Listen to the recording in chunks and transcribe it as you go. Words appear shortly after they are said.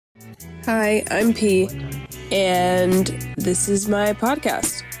Hi, I'm P, and this is my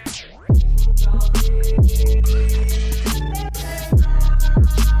podcast.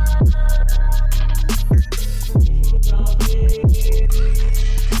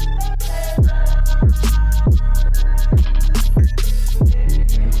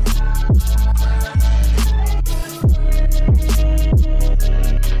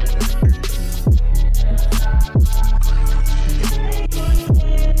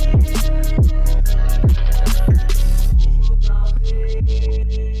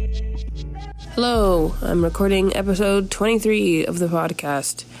 Hello, I'm recording episode 23 of the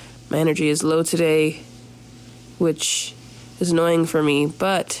podcast. My energy is low today, which is annoying for me,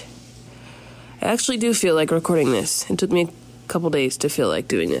 but I actually do feel like recording this. It took me a couple days to feel like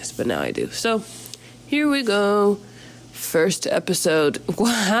doing this, but now I do. So, here we go. First episode.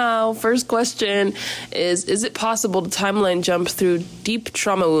 Wow, first question is it possible to timeline jump through deep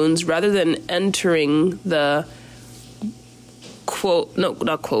trauma wounds rather than entering the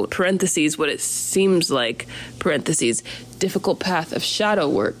parentheses, what it seems like, parentheses, difficult path of shadow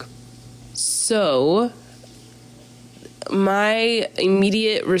work? So, my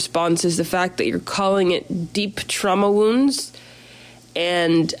immediate response is the fact that you're calling it deep trauma wounds,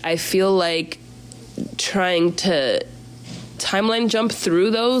 and I feel like trying to timeline jump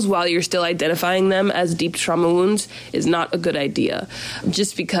through those while you're still identifying them as deep trauma wounds is not a good idea.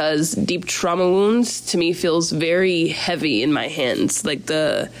 Just because deep trauma wounds to me feels very heavy in my hands.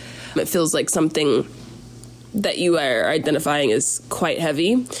 It feels like something that you are identifying as quite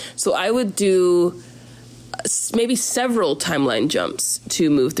heavy. So I would do maybe several timeline jumps to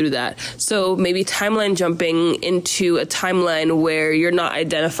move through that. So maybe timeline jumping into a timeline where you're not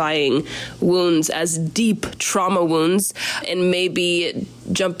identifying wounds as deep trauma wounds, and maybe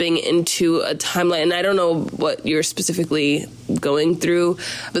jumping into a timeline, and I don't know what you're specifically going through,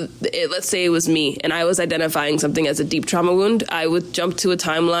 but let's say it was me and I was identifying something as a deep trauma wound. I would jump to a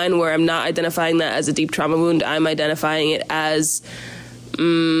timeline where I'm not identifying that as a deep trauma wound. I'm identifying it as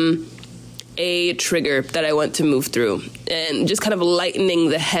a trigger that I want to move through, and just kind of lightening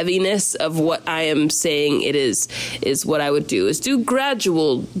the heaviness of what I am saying it is what I would do, is do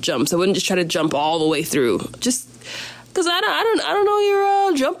gradual jumps. I wouldn't just try to jump all the way through, just because I don't know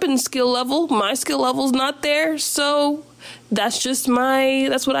your jumping skill level. My skill level's not there, so that's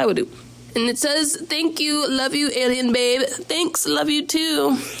what I would do. And it says, thank you, love you, alien babe. Thanks, love you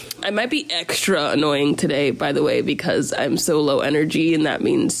too. I might be extra annoying today, by the way, because I'm so low energy, and that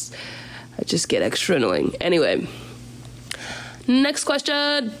means I just get extra annoying. Anyway, next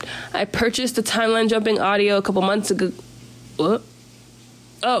question. I purchased the timeline jumping audio a couple months ago. What?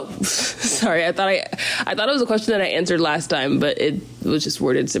 Oh, sorry. I thought it was a question that I answered last time, but it was just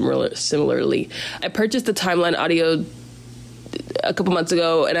worded similarly. I purchased the timeline audio a couple months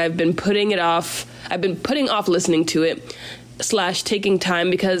ago, and I've been putting off listening to it / taking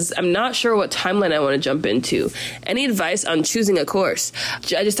time because I'm not sure what timeline I want to jump into. Any advice on choosing a course?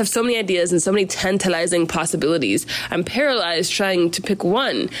 I just have so many ideas and so many tantalizing possibilities. I'm paralyzed trying to pick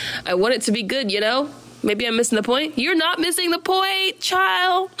one. I want it to be good, Maybe I'm missing the point. You're not missing the point,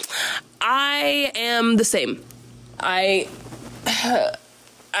 child. I am the same. I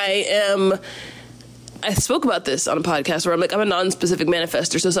spoke about this on a podcast where I'm a non-specific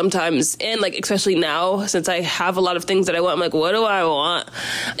manifester. So sometimes, and especially now, since I have a lot of things that I want, I'm what do I want?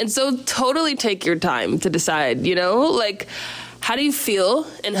 And so totally take your time to decide, how do you feel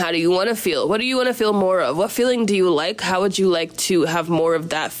and how do you want to feel? What do you want to feel more of? What feeling do you like? How would you like to have more of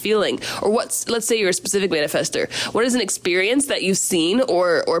that feeling? Or let's say you're a specific manifester. What is an experience that you've seen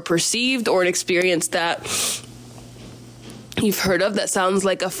or perceived, or an experience that you've heard of that sounds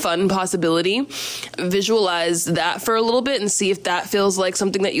like a fun possibility? Visualize that for a little bit and see if that feels like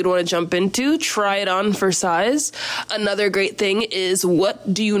something that you'd want to jump into. Try it on for size. Another great thing is,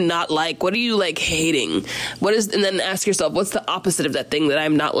 what do you not like? What do you hating? And then ask yourself, what's the opposite of that thing that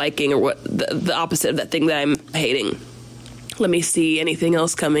I'm not liking, or what the opposite of that thing that I'm hating? Let me see anything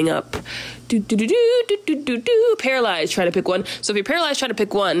else coming up. Paralyzed, try to pick one. So if you're paralyzed, try to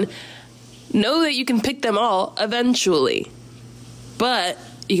pick one. Know that you can pick them all eventually, but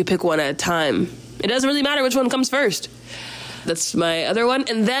you can pick one at a time. It doesn't really matter which one comes first. That's my other one.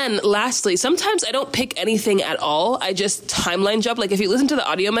 And then lastly, sometimes I don't pick anything at all. I just timeline jump. If you listen to the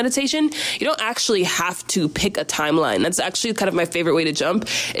audio meditation, you don't actually have to pick a timeline. That's actually kind of my favorite way to jump,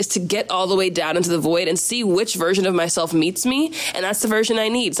 is to get all the way down into the void and see which version of myself meets me. And that's the version I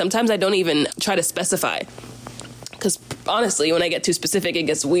need. Sometimes I don't even try to specify. Because honestly, when I get too specific, it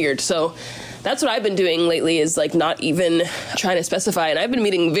gets weird. So that's what I've been doing lately, is like not even trying to specify. And I've been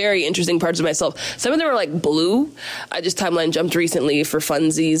meeting very interesting parts of myself. Some of them are like blue. I just timeline jumped recently for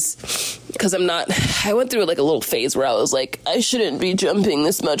funsies because I went through like a little phase where I was like, I shouldn't be jumping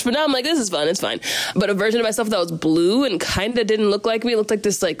this much. But now I'm like, this is fun. It's fine. But a version of myself that was blue and kind of didn't look like me. It looked like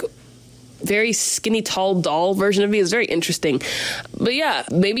this like very skinny, tall doll version of me. Is very interesting. But yeah,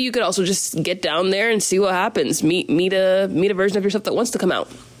 maybe you could also just get down there and see what happens. Meet a version of yourself that wants to come out.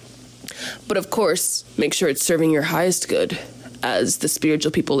 But of course, make sure it's serving your highest good, as the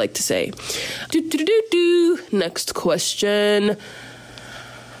spiritual people like to say. Next question.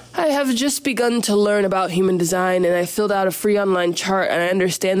 I have just begun to learn about human design, and I filled out a free online chart, and I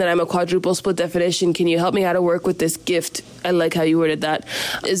understand that I'm a quadruple split definition. Can you help me how to work with this gift? I like how you worded that.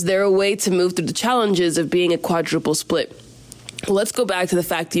 Is there a way to move through the challenges of being a quadruple split? Let's go back to the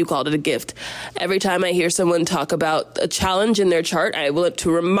fact that you called it a gift. Every time I hear someone talk about a challenge in their chart, I want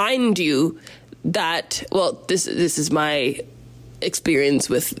to remind you that, well, this is my experience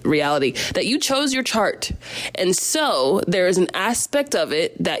with reality, that you chose your chart. And so there is an aspect of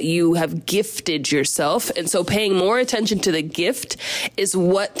it that you have gifted yourself. And so paying more attention to the gift is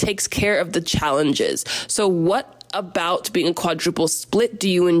what takes care of the challenges. So what about being a quadruple split do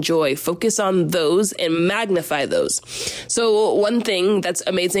you enjoy? Focus on those and magnify those. So one thing that's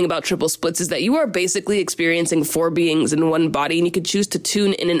amazing about triple splits is that you are basically experiencing 4 beings in one body, and you could choose to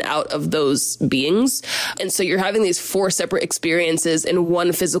tune in and out of those beings. And so you're having these 4 separate experiences in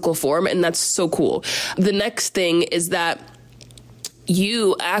one physical form, and that's so cool. The next thing is that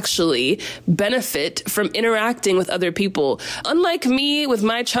you actually benefit from interacting with other people. Unlike me with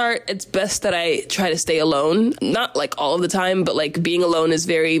my chart, it's best that I try to stay alone. Not like all of the time, but like being alone is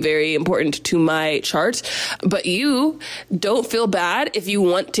very, very important to my chart. But you don't feel bad if you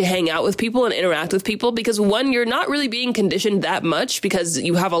want to hang out with people and interact with people, because one, you're not really being conditioned that much, because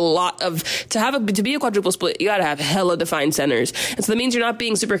you have a lot of, to be a quadruple split, you gotta have hella defined centers. And so that means you're not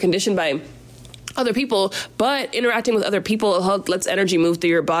being super conditioned by other people, but interacting with other people lets energy move through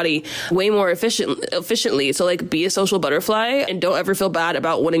your body way more efficiently. So like, be a social butterfly and don't ever feel bad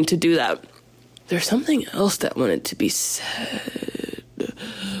about wanting to do that. There's something else that wanted to be said.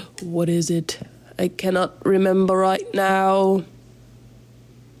 What is it? I cannot remember right now.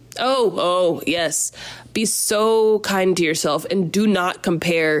 Oh, yes. Be so kind to yourself and do not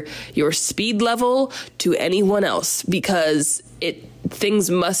compare your speed level to anyone else, because things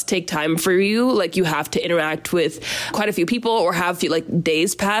must take time for you. Like, you have to interact with quite a few people or have like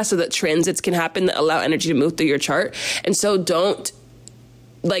days pass so that transits can happen that allow energy to move through your chart. And so don't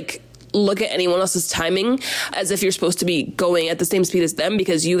like look at anyone else's timing as if you're supposed to be going at the same speed as them,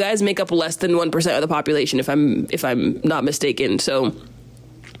 because you guys make up less than 1% of the population, if I'm not mistaken. So,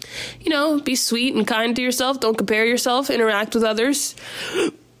 be sweet and kind to yourself. Don't compare yourself. Interact with others.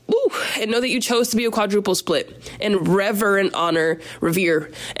 And know that you chose to be a quadruple split, and revere and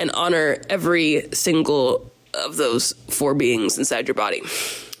honor every single of those 4 beings inside your body.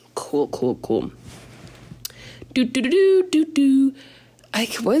 Cool. What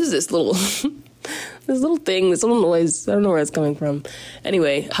is this little this little noise? I don't know where it's coming from.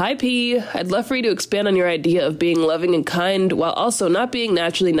 Anyway, hi P. I'd love for you to expand on your idea of being loving and kind while also not being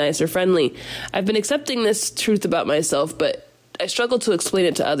naturally nice or friendly. I've been accepting this truth about myself, but I struggle to explain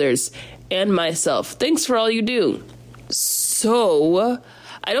it to others and myself. Thanks for all you do. So,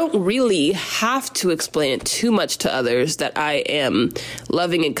 I don't really have to explain it too much to others that I am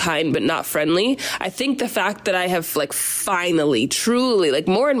loving and kind but not friendly. I think the fact that I have finally, truly,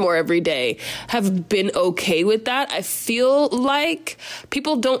 more and more every day have been okay with that. I feel like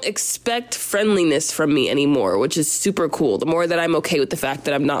people don't expect friendliness from me anymore, which is super cool. The more that I'm okay with the fact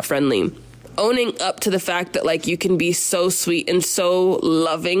that I'm not friendly. Owning up to the fact that you can be so sweet and so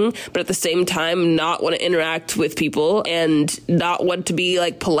loving, but at the same time not want to interact with people and not want to be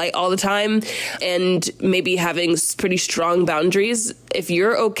polite all the time, and maybe having pretty strong boundaries. If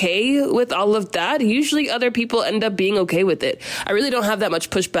you're okay with all of that, usually other people end up being okay with it. I really don't have that much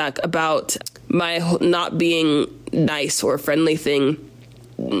pushback about my not being nice or friendly thing.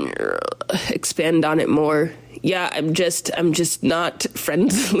 Expand on it more. Yeah, I'm just not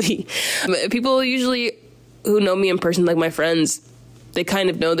friendly. People usually who know me in person, my friends, they kind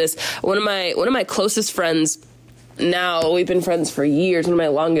of know this. One of my closest friends, now we've been friends for years, one of my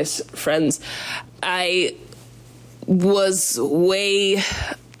longest friends, I was way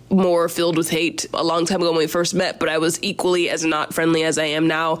more filled with hate a long time ago when we first met, but I was equally as not friendly as I am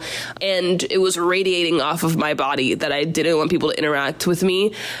now. And it was radiating off of my body that I didn't want people to interact with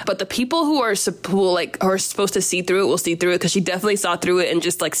me. But the people who are supposed to see through it will see through it, because she definitely saw through it and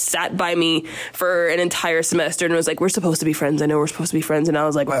just like sat by me for an entire semester and was like, we're supposed to be friends. I know we're supposed to be friends. And I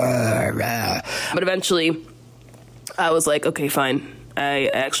was like, rah, rah. But eventually I was like, okay, fine. I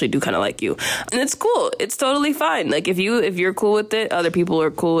actually do kind of like you. And it's cool. It's totally fine. Like if you're cool with it, other people are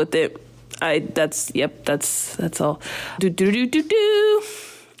cool with it. That's all. Do.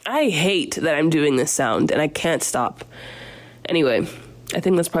 I hate that I'm doing this sound and I can't stop. Anyway, I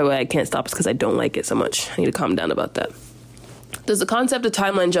think that's probably why I can't stop, is because I don't like it so much. I need to calm down about that. Does the concept of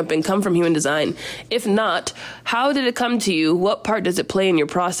timeline jumping come from human design? If not, how did it come to you? What part does it play in your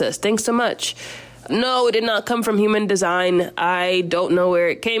process? Thanks so much. No, it did not come from human design. I don't know where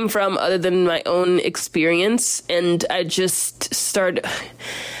it came from other than my own experience. And I just started...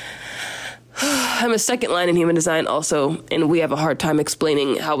 I'm a second line in human design also, and we have a hard time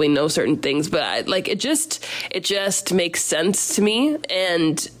explaining how we know certain things, but it just makes sense to me.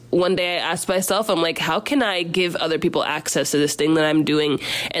 And one day I asked myself, I'm like, how can I give other people access to this thing that I'm doing?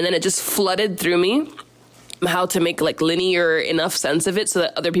 And then it just flooded through me how to make like linear enough sense of it so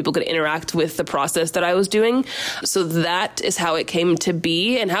that other people could interact with the process that I was doing. So that is how it came to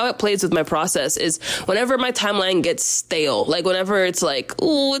be. And how it plays with my process is whenever my timeline gets stale, like whenever it's like,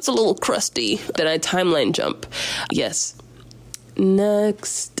 oh, it's a little crusty, then I timeline jump. Yes.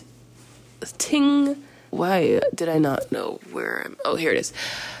 Next. Ting. Why did I not know where I'm... Oh, here it is.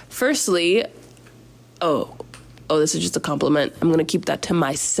 Firstly, oh, this is just a compliment. I'm going to keep that to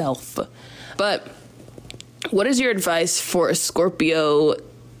myself. But what is your advice for a Scorpio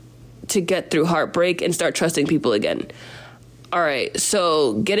to get through heartbreak and start trusting people again? All right,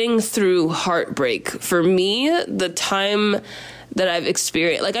 so getting through heartbreak. For me, the time that I've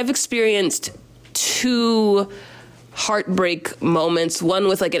experienced 2 heartbreak moments, one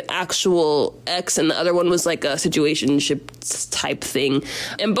with like an actual ex and the other one was like a situationship type thing.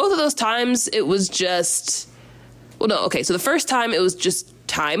 And both of those times it was just, so the first time it was just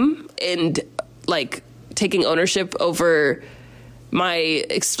time and like taking ownership over my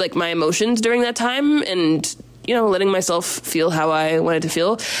emotions during that time and, letting myself feel how I wanted to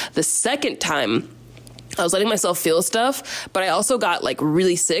feel. The second time I was letting myself feel stuff, but I also got like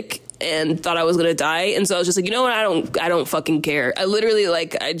really sick and thought I was going to die. And so I was just like, you know what? I don't fucking care. I literally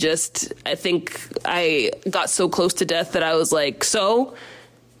I think I got so close to death that I was like,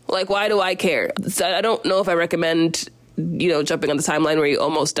 why do I care? So I don't know if I recommend, jumping on the timeline where you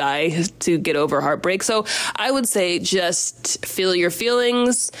almost die to get over heartbreak. So I would say just feel your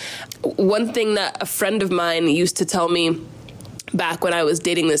feelings. One thing that a friend of mine used to tell me back when I was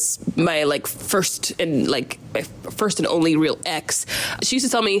dating my first and only real ex, she used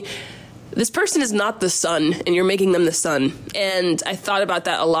to tell me, this person is not the sun and you're making them the sun. And I thought about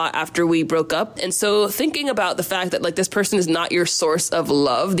that a lot after we broke up. And so thinking about the fact that this person is not your source of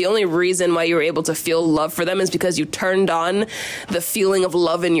love, the only reason why you were able to feel love for them is because you turned on the feeling of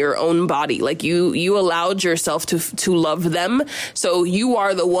love in your own body. Like you allowed yourself to love them. So you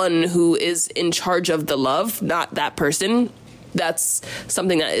are the one who is in charge of the love, not that person. That's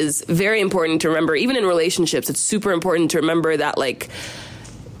something that is very important to remember. Even in relationships, it's super important to remember that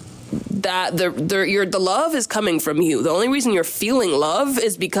that the love is coming from you. The only reason you're feeling love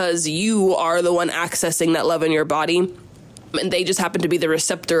is because you are the one accessing that love in your body, and they just happen to be the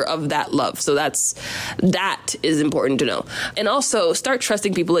receptor of that love. So that is important to know. And also start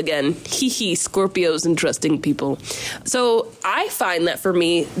trusting people again. Scorpios and trusting people. So I find that for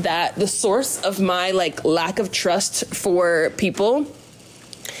me, that the source of my lack of trust for people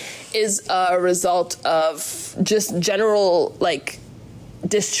is a result of just general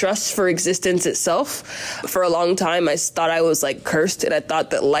distrust for existence itself. For a long time, I thought I was cursed, and I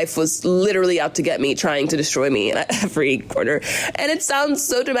thought that life was literally out to get me, trying to destroy me at every corner. And it sounds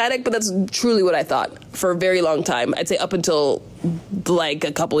so dramatic, but that's truly what I thought for a very long time. I'd say up until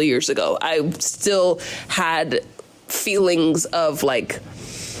a couple of years ago, I still had feelings of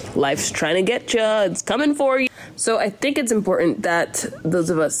life's trying to get you, it's coming for you. So I think it's important that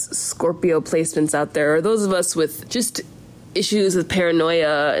those of us Scorpio placements out there, or those of us with just issues with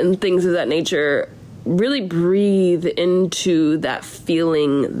paranoia and things of that nature, really breathe into that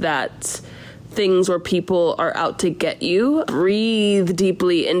feeling that things or people are out to get you. Breathe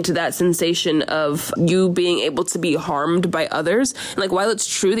deeply into that sensation of you being able to be harmed by others. And while it's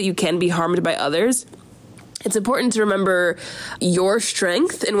true that you can be harmed by others, It's important to remember your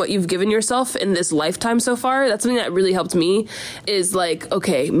strength and what you've given yourself in this lifetime so far. That's something that really helped me, is like,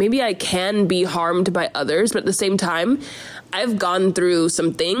 okay, maybe I can be harmed by others, but at the same time, I've gone through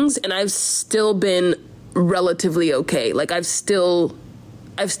some things and I've still been relatively okay. Like I've still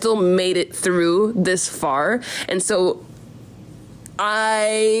made it through this far. And so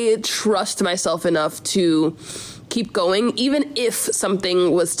I trust myself enough to keep going, even if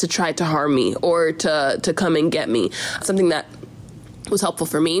something was to try to harm me or to come and get me. Something that was helpful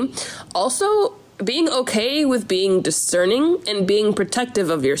for me. Also, being okay with being discerning and being protective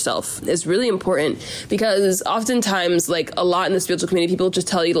of yourself is really important, because oftentimes, like a lot in the spiritual community, people just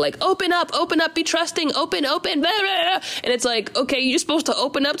tell you to like, open up, be trusting, open, blah, blah, blah. And it's like, okay, you're supposed to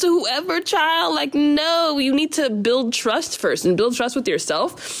open up to whoever, child. Like, no, you need to build trust first and build trust with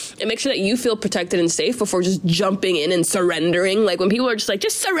yourself and make sure that you feel protected and safe before just jumping in and surrendering. Like when people are just like,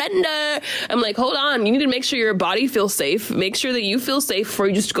 just surrender. I'm like, hold on, you need to make sure your body feels safe. Make sure that you feel safe before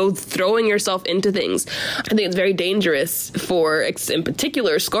you just go throwing yourself into things. I think it's very dangerous for, in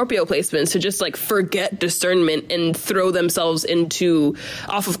particular, Scorpio placements to just like forget discernment and throw themselves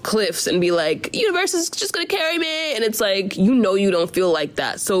off of cliffs and be like, universe is just gonna carry me. And it's like, you don't feel like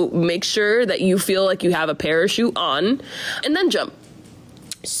that. So make sure that you feel like you have a parachute on and then jump.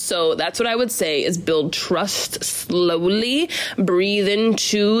 So that's what I would say, is build trust slowly, breathe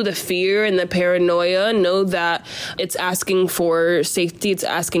into the fear and the paranoia, know that it's asking for safety, it's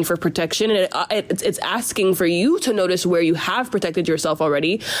asking for protection, and it's asking for you to notice where you have protected yourself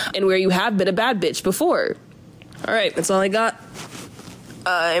already and where you have been a bad bitch before. All right, that's all I got.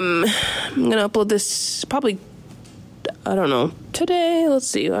 I'm going to upload this probably, I don't know, today. Let's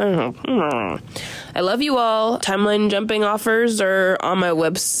see. I don't know. I love you all. Timeline jumping offers are on my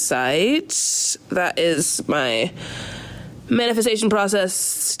website. That is my manifestation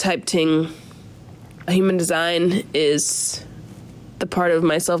process type thing. Human design is the part of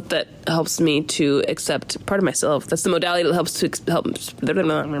myself that helps me to accept part of myself. That's the modality that helps me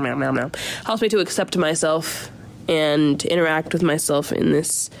to accept myself and interact with myself in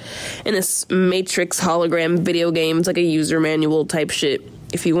this Matrix hologram video game. It's like a user manual type shit.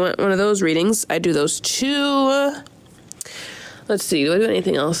 If you want one of those readings, I do those too. Let's see, do I do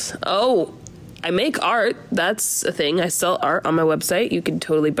anything else? Oh, I make art. That's a thing. I sell art on my website. You can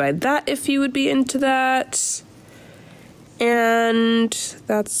totally buy that if you would be into that. And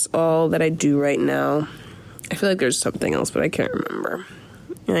that's all that I do right now. I feel like there's something else, but I can't remember.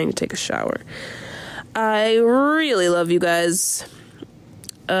 I need to take a shower. I really love you guys.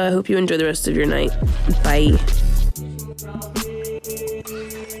 I hope you enjoy the rest of your night. Bye.